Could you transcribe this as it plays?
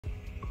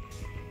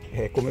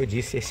Como eu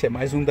disse, esse é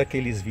mais um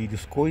daqueles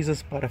vídeos,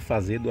 coisas para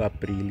fazer do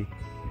Aprile.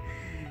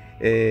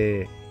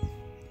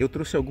 Eu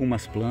trouxe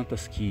algumas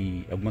plantas,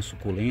 algumas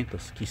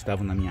suculentas que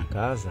estavam na minha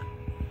casa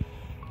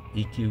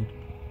e que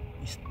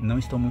não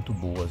estão muito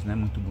boas, né?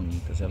 Muito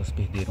bonitas. Elas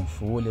perderam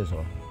folhas,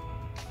 ó.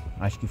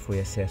 Acho que foi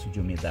excesso de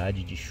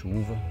umidade, de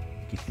chuva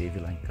que teve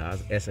lá em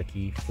casa. Essa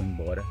aqui foi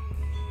embora,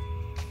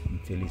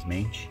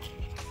 infelizmente.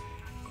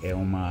 É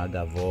uma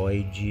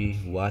agavoide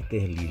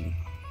water lily.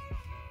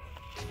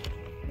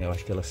 Eu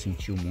acho que ela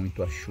sentiu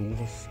muito as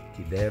chuvas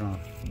que deram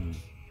e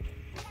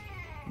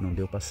não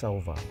deu para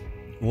salvar.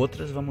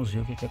 Outras, vamos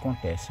ver o que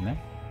acontece, né?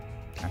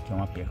 Aqui é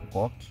uma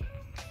percoque.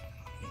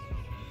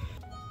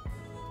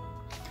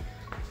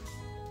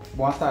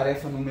 Bom, a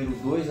tarefa número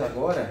 2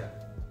 agora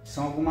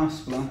são algumas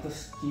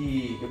plantas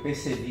que eu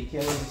percebi que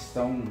elas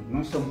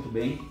não estão muito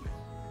bem.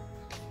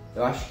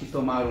 Eu acho que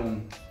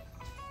tomaram...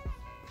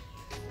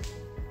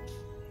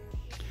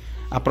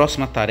 A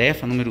próxima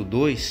tarefa, número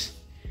 2,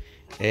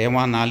 é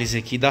uma análise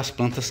aqui das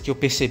plantas que eu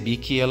percebi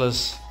que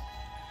elas...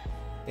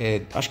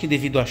 acho que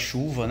devido à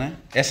chuva, né?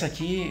 Essa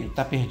aqui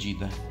está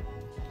perdida.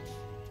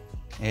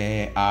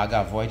 A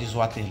agavoide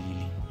water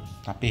lily.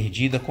 Está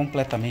perdida,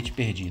 completamente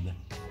perdida.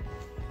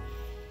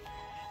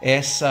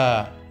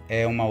 Essa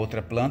é uma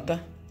outra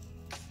planta.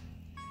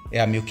 É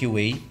a Milky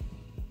Way.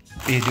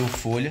 Perdeu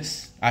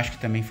folhas. Acho que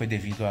também foi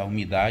devido à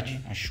umidade,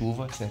 à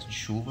chuva, excesso de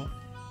chuva.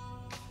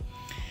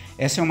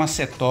 Essa é uma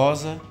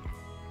setosa.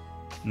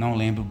 Não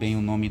lembro bem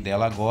o nome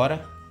dela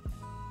agora.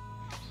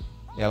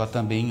 Ela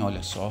também,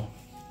 olha só,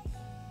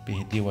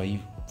 perdeu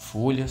aí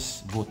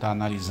folhas. Vou estar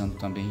analisando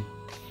também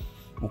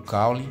o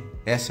caule.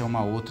 Essa é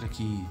uma outra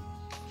que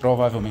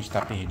provavelmente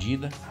está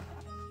perdida.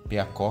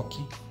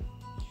 Peacoque.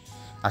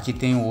 Aqui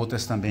tem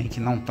outras também que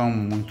não estão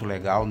muito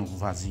legal no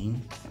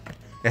vasinho.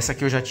 Essa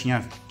aqui eu já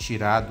tinha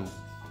tirado,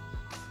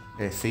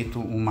 feito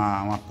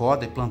uma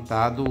poda e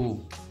plantado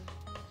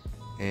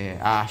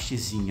a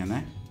hastezinha,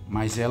 né?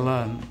 Mas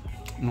ela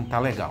não tá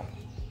legal.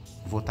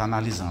 Vou estar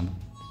analisando.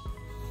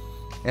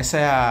 Essa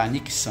é a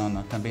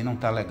Nixana, também não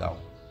tá legal.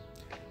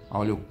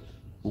 Olha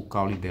o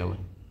caule dela.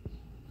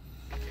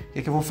 O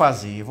que eu vou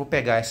fazer? Eu vou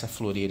pegar essa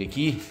floreira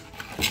aqui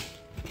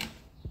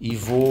e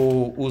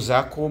vou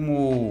usar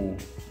como,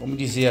 vamos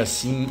dizer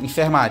assim,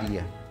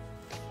 enfermaria.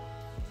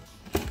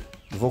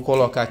 Vou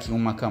colocar aqui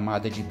uma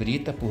camada de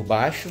brita por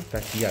baixo, tá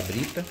aqui a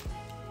brita.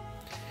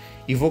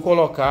 E vou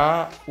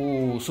colocar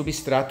o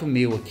substrato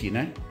meu aqui,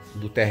 né?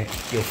 Do terreno,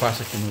 que eu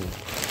faço aqui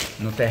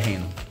no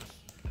terreno.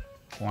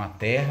 Com a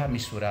terra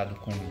misturado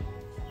com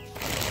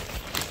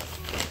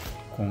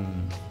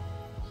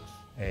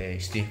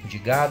esterco de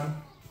gado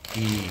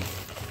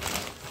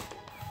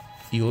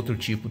e outro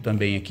tipo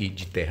também aqui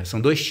de terra. São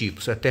dois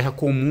tipos, a terra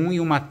comum e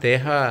uma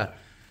terra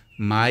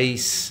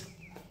mais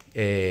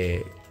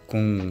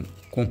com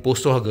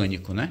composto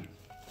orgânico, né?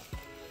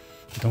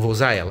 Então vou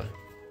usar ela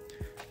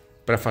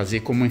para fazer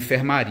como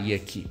enfermaria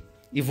aqui.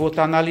 E vou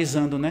estar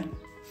analisando, né,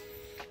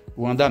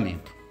 o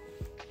andamento.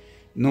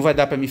 Não vai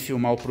dar para me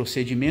filmar o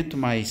procedimento,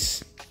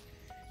 mas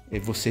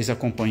vocês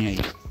acompanhem aí.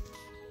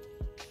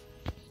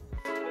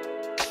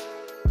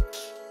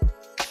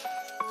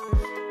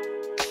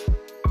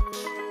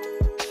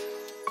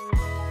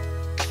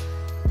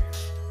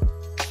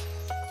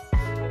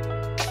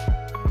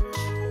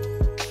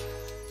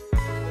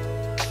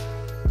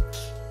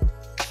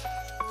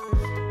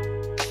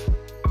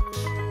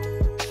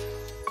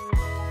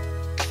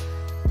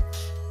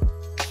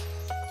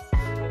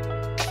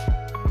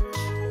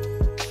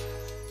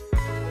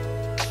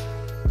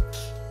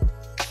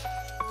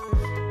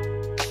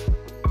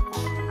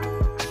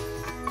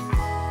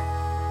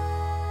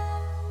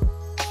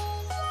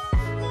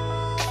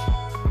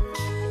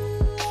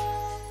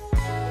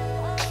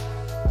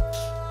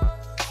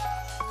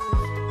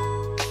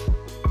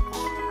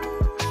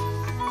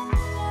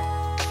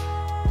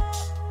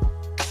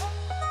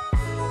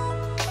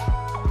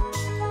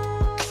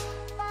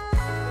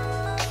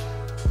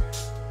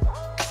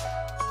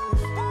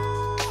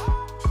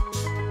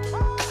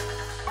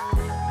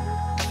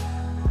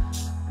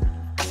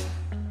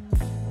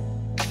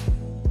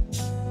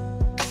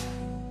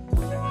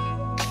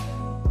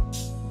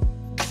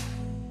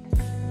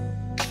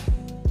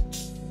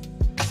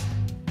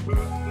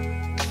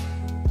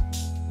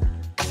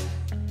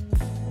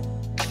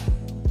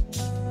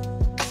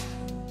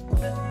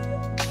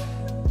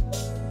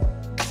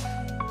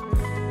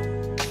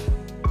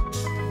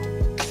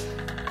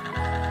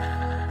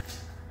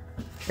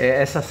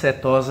 Essa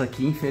setosa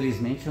aqui,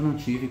 infelizmente, eu não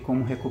tive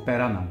como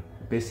recuperar não.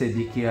 Eu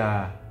percebi que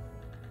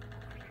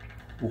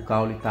o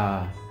caule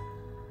tá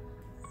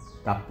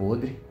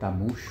podre, tá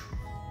murcho.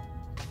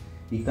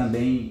 E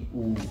também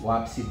o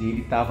ápice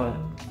dele estava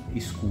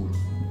escuro.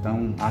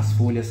 Então as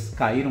folhas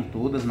caíram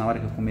todas na hora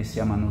que eu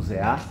comecei a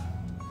manusear.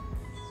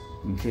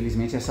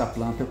 Infelizmente essa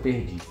planta eu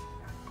perdi.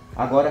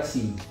 Agora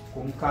sim,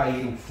 como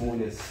caíram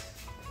folhas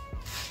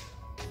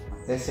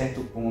até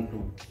certo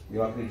ponto,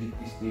 eu acredito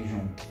que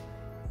estejam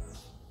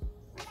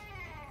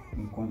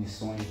em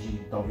condições de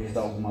talvez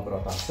dar alguma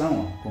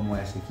brotação, ó, como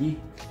essa aqui.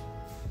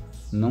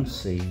 Não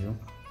sei, viu?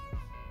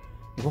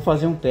 Eu vou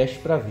fazer um teste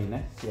para ver,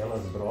 né? Se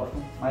elas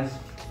brotam, mas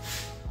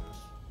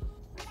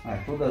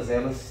todas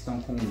elas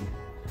estão com...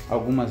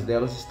 Algumas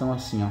delas estão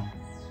assim, ó,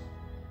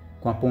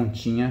 com a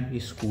pontinha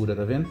escura,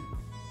 tá vendo?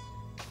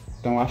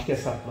 Então acho que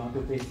essa planta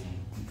eu perdi,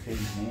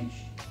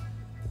 infelizmente.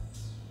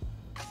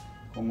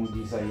 Como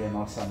diz aí a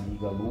nossa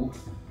amiga Lu,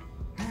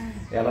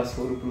 elas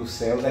foram para o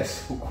céu das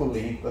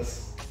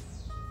suculentas.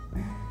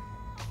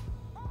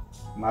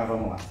 Mas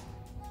vamos lá.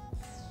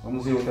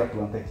 Vamos ver outra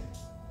planta aqui.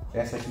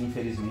 Essa aqui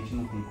infelizmente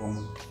não tem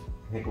como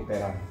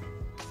recuperar.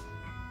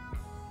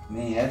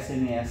 Nem essa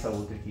e nem essa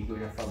outra aqui que eu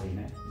já falei,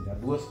 né? Já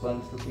duas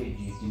plantas que eu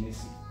perdi aqui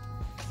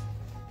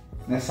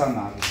nessa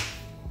análise.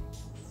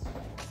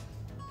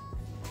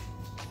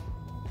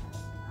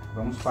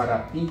 Vamos para a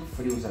Pink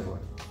Frios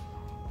agora.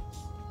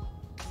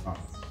 Ó.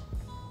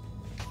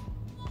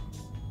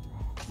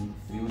 Pink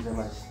Frios,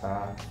 ela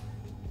está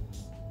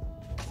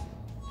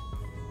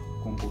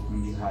com um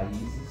pouquinho de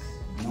raízes,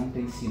 não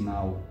tem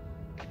sinal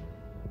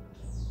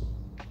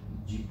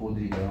de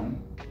podridão.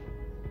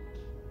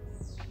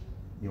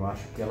 Eu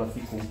acho que ela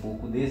ficou um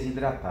pouco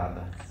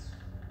desidratada.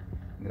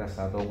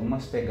 Engraçado,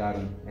 algumas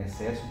pegaram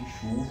excesso de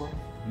chuva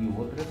e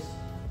outras,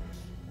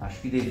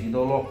 acho que devido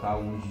ao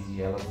local onde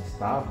elas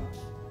estavam,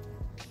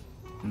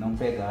 não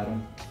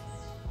pegaram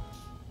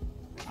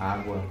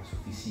água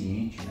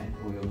suficiente, né?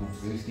 Ou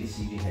eu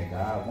esqueci de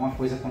regar, alguma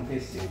coisa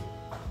aconteceu.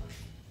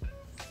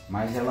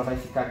 Mas ela vai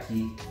ficar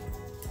aqui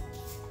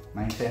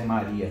na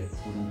enfermaria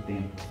por um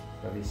tempo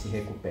para ver se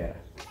recupera.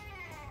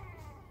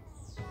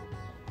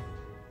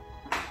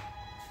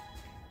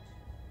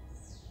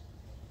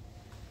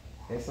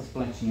 Essas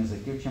plantinhas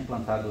aqui eu tinha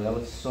plantado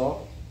elas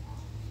só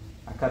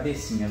a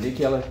cabecinha, vê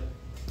que ela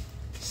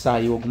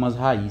saiu algumas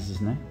raízes,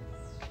 né?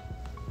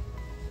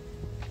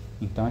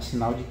 Então é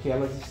sinal de que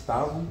elas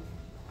estavam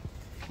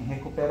em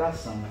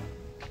recuperação, né?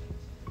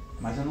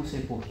 Mas eu não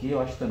sei porquê, eu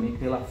acho também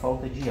pela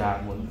falta de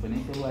água, não foi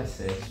nem pelo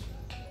excesso.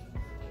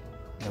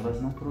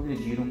 Elas não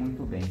progrediram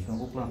muito bem. Então eu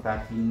vou plantar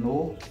aqui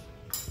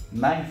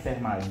na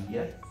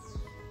enfermaria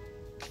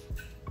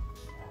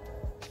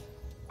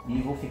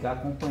e vou ficar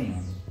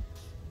acompanhando.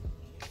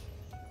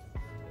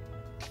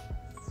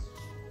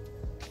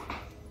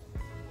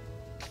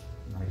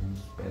 Mais uns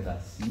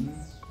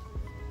pedacinhos.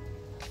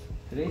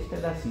 3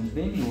 pedacinhos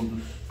bem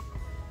miúdos.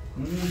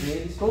 Um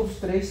deles, todos os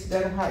 3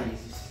 deram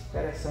raízes.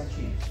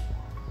 Interessante isso.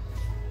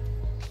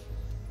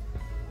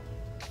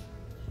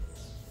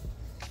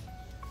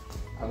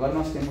 Agora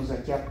nós temos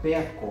aqui a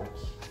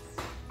peacoque.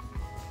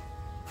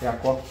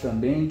 Peacoque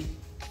também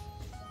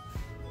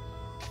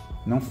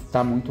não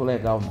está muito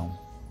legal não.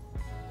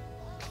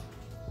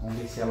 Vamos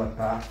ver se ela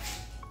está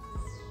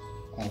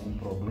com algum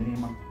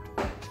problema.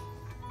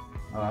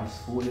 Olha lá as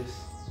folhas.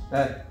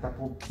 Está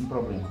com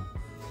problema.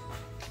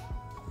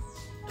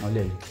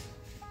 Olha aí.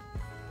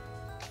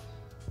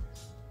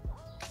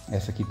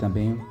 Essa aqui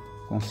também eu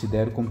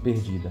considero como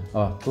perdida.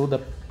 Ó,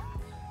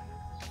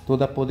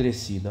 toda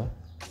apodrecida,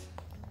 ó.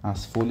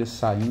 As folhas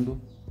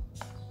saindo.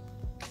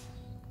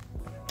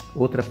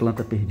 Outra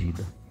planta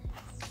perdida.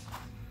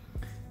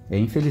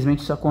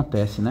 Infelizmente isso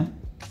acontece, né?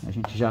 A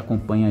gente já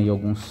acompanha aí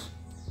alguns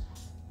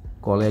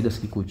colegas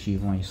que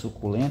cultivam aí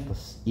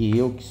suculentas, e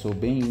eu que sou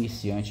bem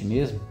iniciante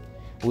mesmo,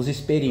 os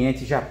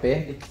experientes já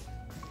perdem,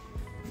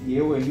 e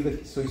eu ainda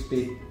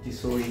que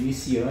sou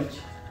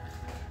iniciante,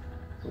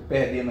 estou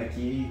perdendo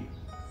aqui,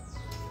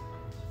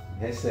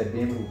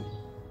 recebendo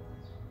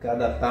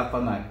cada tapa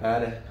na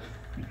cara.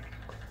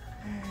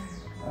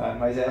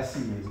 Mas é assim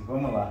mesmo,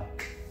 vamos lá.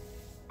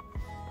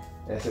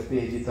 Essa eu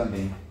perdi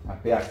também, a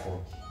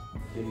peacoque.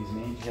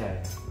 Infelizmente já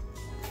era.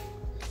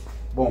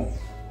 Bom,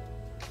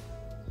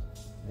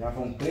 já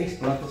vão 3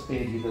 plantas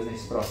perdidas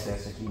nesse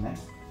processo aqui, né?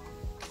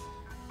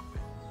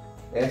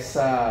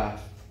 Essa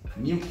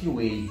Milky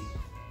Way,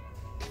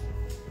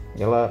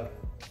 ela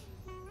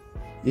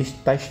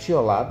está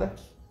estiolada,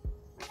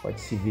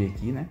 pode-se ver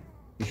aqui, né?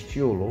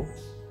 Estiolou,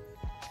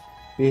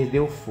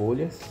 perdeu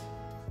folhas.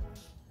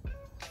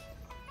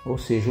 Ou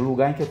seja, o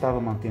lugar em que eu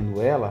estava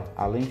mantendo ela,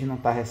 além de não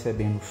estar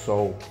recebendo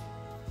sol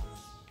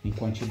em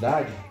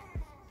quantidade,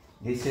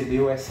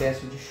 recebeu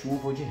excesso de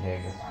chuva ou de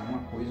rega,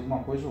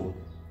 uma coisa ou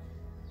outra.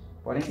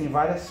 Porém, tem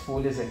várias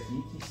folhas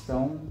aqui que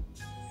estão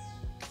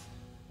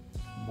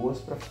boas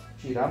para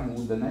tirar a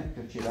muda, né?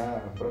 Para tirar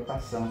a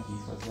brotação aqui,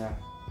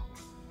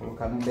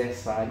 colocar num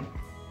berçário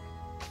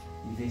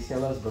e ver se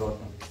elas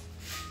brotam.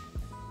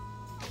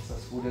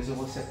 Essas folhas eu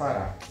vou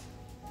separar.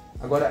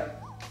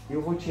 Agora, eu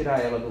vou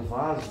tirar ela do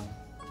vaso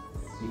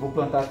e vou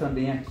plantar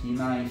também aqui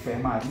na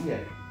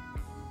enfermaria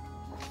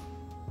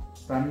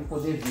para mim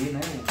poder ver, né,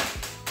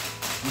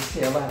 se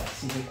ela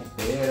se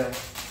recupera.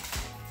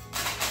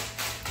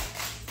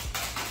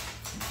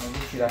 Então eu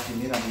vou tirar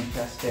primeiramente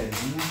as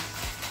pedrinhas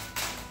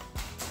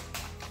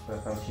para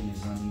estar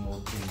utilizando em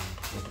outro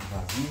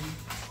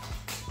vasinho.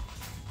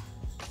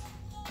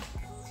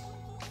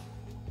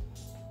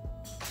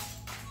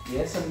 E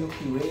essa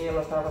Milky Way,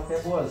 ela estava até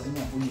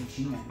boazinha,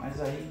 bonitinha,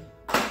 mas aí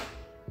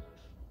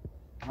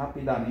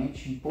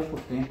rapidamente, em pouco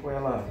tempo,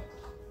 ela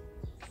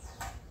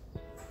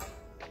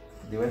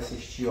deu essa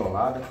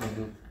estiolada,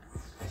 perdeu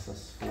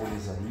essas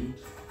folhas aí.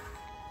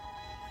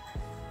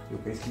 Eu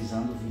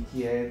pesquisando vi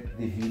que é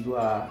devido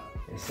a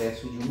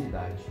excesso de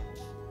umidade.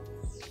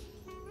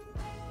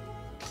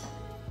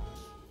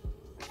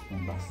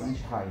 Tem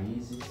bastante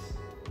raízes.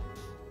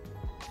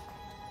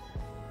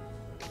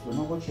 Eu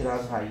não vou tirar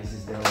as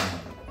raízes dela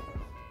não.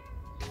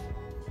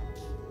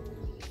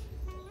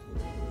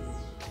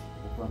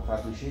 Vou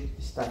plantar do jeito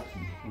que está aqui.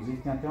 Inclusive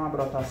tem até uma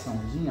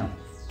brotaçãozinha.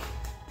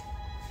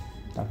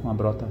 Tá com uma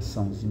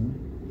brotaçãozinha.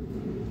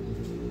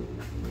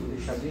 Vou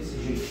deixar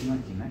desse jeitinho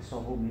aqui, né? Só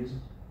vou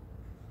mesmo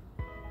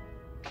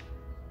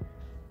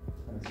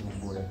fazer um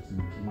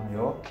buraquinho aqui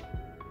maior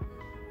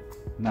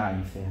na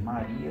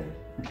enfermaria.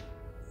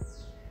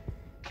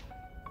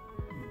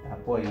 Tá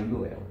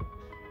apoiando ela.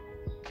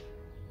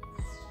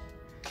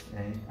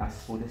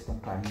 As folhas estão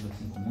caindo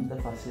assim com muita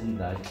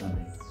facilidade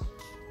também.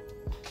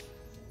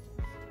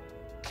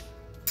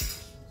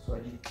 Só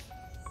de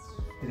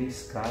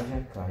triscar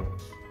já cai.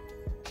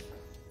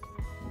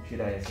 Vou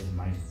tirar essas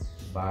mais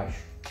de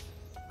baixo.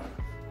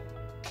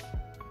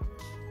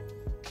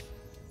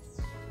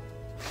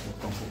 Vou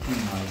botar um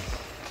pouquinho mais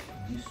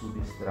de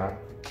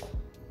substrato.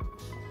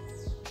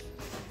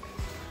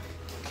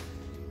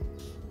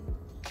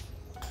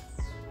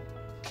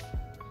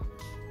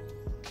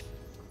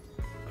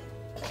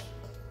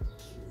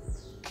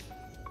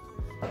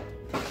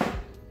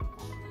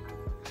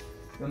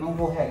 Eu não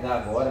vou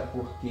regar agora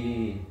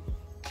porque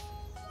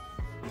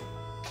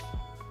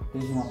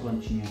teve uma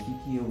plantinha aqui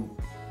que eu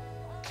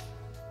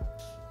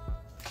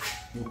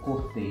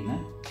cortei, né?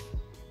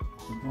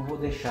 Então eu vou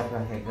deixar para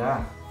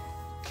regar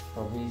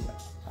talvez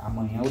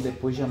amanhã ou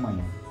depois de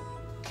amanhã.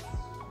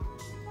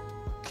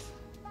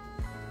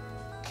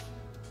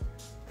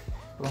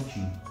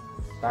 Prontinho.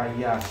 Tá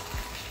aí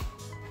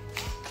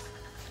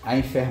a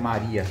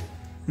enfermaria.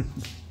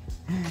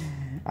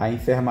 A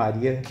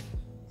enfermaria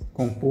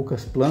com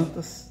poucas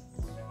plantas.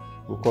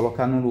 Vou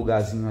colocar num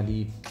lugarzinho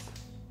ali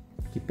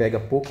que pega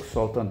pouco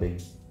sol também,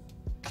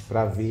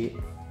 para ver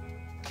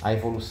a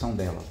evolução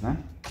delas, né?